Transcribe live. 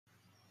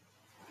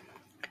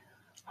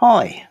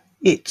Hi,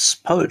 it's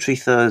Poetry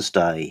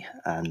Thursday,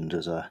 and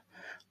as a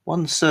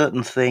one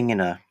certain thing in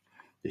the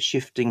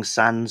shifting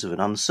sands of an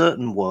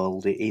uncertain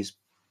world, it is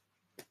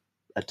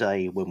a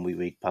day when we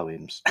read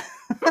poems.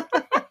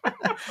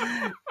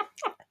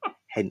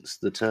 Hence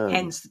the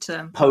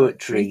term.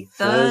 Poetry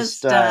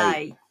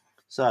Thursday.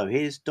 So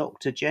here's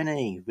Dr.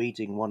 Jennie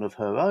reading one of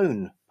her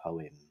own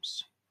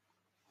poems.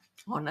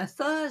 On a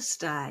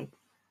Thursday.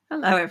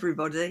 Hello,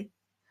 everybody.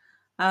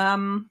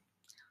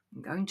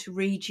 I'm going to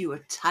read you a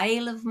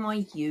tale of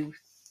my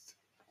youth.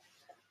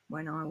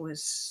 When I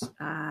was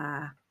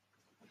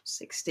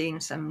 16 or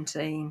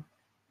 17,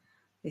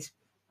 this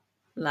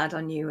lad I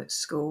knew at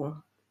school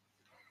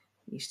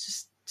used to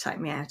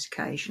take me out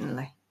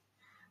occasionally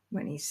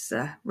when his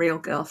real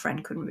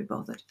girlfriend couldn't be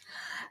bothered.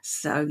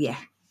 So, yeah,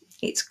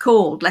 it's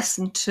called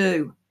Lesson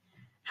 2,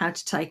 How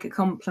to Take a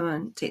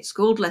Compliment. It's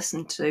called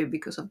Lesson 2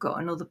 because I've got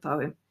another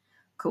poem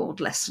called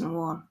Lesson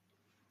 1,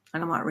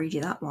 and I might read you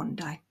that one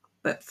day.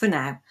 But for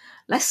now,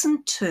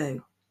 Lesson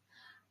 2,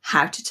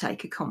 How to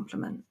Take a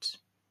Compliment.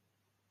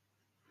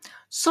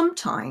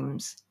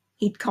 Sometimes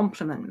he'd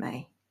compliment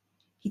me.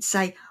 He'd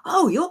say,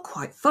 "Oh, you're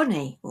quite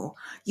funny," or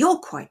 "You're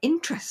quite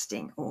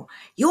interesting," or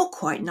 "You're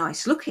quite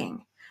nice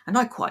looking, and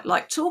I quite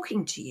like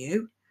talking to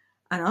you."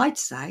 And I'd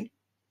say,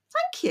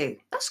 "Thank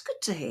you, that's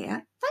good to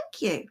hear,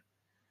 thank you."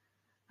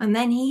 And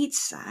then he'd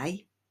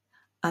say,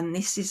 and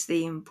this is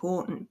the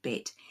important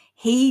bit,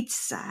 he'd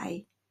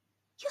say,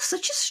 "You're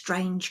such a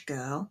strange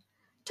girl.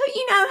 Don't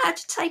you know how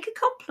to take a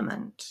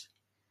compliment?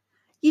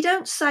 You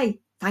don't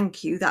say,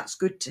 'Thank you, that's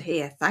good to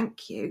hear,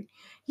 thank you.'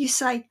 You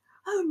say,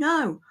 'Oh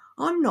no,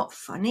 I'm not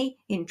funny,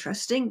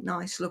 interesting,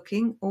 nice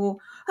looking,' or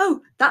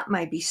 'Oh, that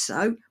may be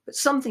so, but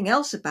something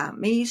else about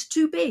me is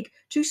too big,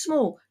 too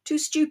small, too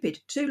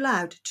stupid, too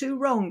loud, too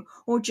wrong,'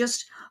 or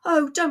just,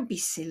 'Oh, don't be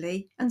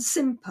silly,' and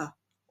simper,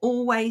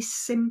 always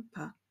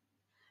simper.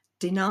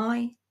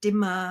 Deny,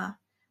 demur,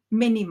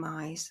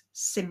 minimise,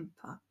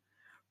 simper.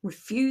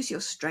 Refuse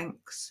your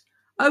strengths,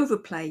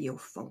 overplay your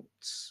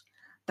faults.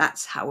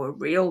 That's how a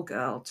real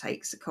girl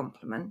takes a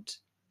compliment."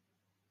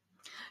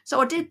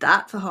 So I did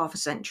that for half a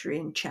century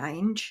and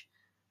change,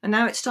 and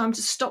now it's time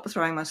to stop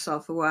throwing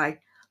myself away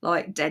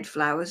like dead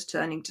flowers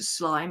turning to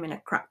slime in a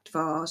cracked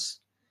vase.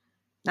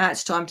 Now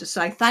it's time to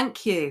say,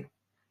 "Thank you.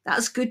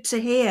 That's good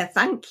to hear,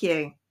 thank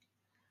you."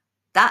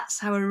 That's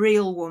how a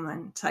real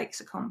woman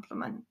takes a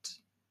compliment.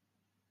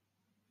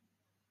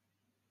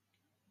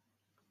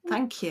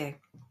 Thank you.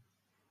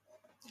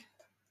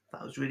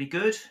 That was really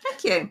good.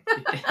 Thank you.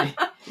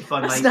 If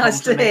I may, It's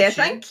nice to hear.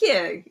 compliment you.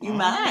 Thank you. You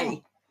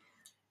may.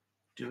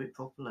 Do it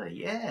properly.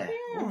 Yeah,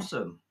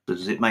 awesome.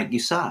 Does it make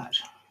you sad?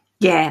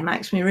 Yeah, it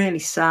makes me really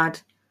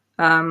sad.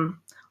 I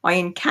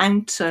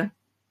encounter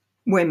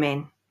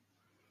women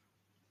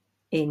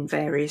in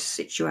various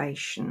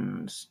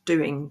situations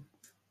doing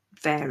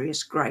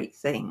various great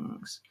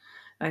things,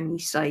 and you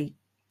say,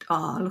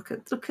 "Oh, look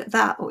at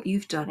that, what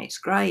you've done, it's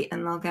great,"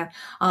 and they'll go,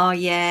 "Oh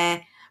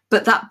yeah,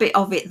 but that bit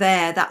of it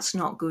there, that's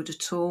not good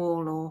at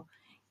all," or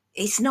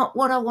 "It's not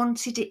what I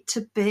wanted it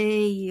to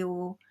be,"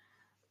 or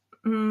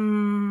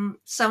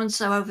 "So and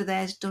so over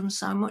there's done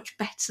so much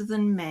better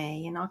than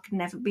me and I can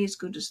never be as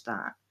good as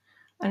that."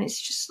 And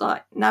it's just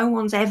like no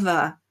one's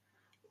ever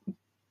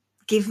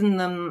given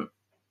them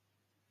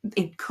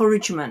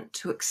encouragement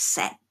to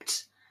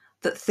accept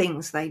that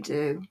things they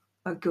do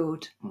are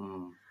good.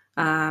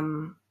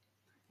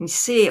 You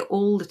see it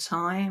all the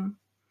time.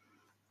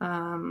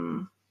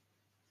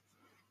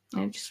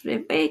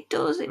 It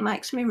does. It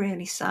makes me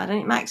really sad, and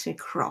it makes me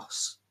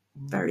cross,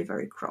 very,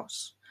 very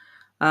cross.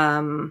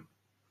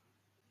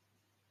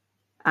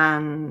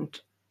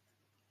 And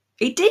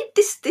he did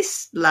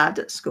this lad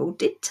at school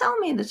did tell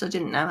me that I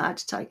didn't know how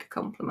to take a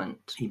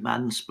compliment. He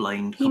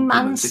mansplained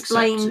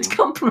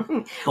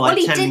compliment by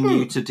telling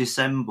you to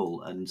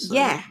dissemble and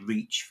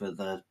reach for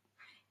the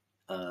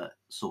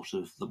sort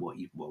of what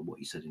you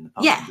said in the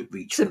past. But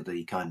reach for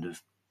the kind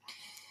of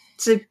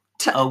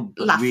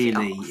laugh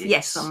really? It off.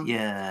 Yes,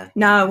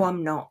 No,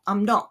 I'm not.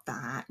 I'm not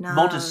that. No.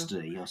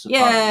 Modesty, I suppose.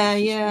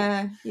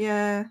 Yeah.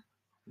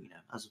 You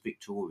know, as a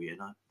Victorian,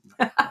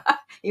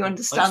 you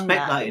understand I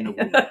expect that in a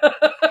woman.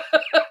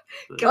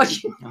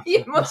 Gosh,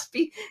 you must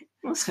be.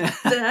 I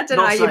don't know.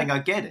 Not saying I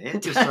get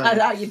it. Just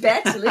saying. You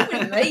better live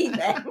with me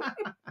then.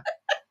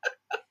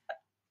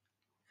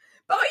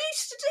 But I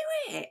used to do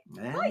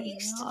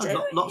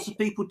it. Lots of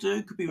people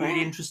do. Could be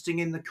really interesting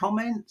in the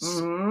comments.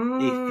 If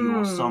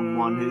you're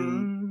someone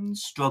who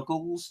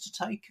struggles to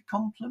take a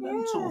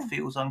compliment or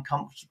feels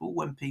uncomfortable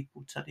when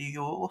people tell you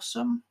you're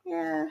awesome.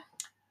 Yeah.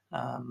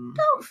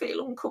 Don't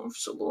feel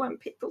uncomfortable when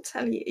people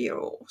tell you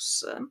you're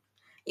awesome.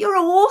 You're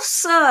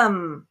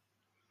awesome.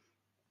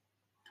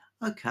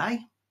 Okay.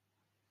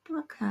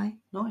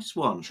 Nice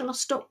one. Shall I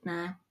stop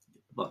now?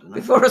 I don't know.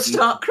 Before I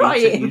start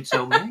crying. You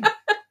tell me.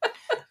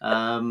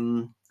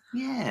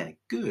 Yeah,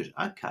 good.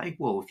 Okay.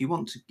 Well, if you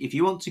want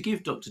to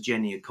give Dr.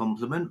 Jennie a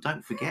compliment,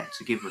 don't forget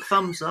to give her a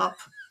thumbs up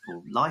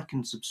or like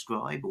and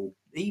subscribe or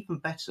even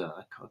better,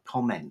 a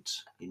comment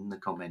in the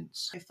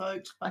comments. Hey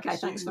folks, back Okay,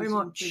 soon thanks very with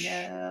much. something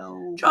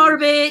else. Try a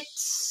bit.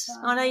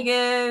 I know you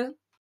go.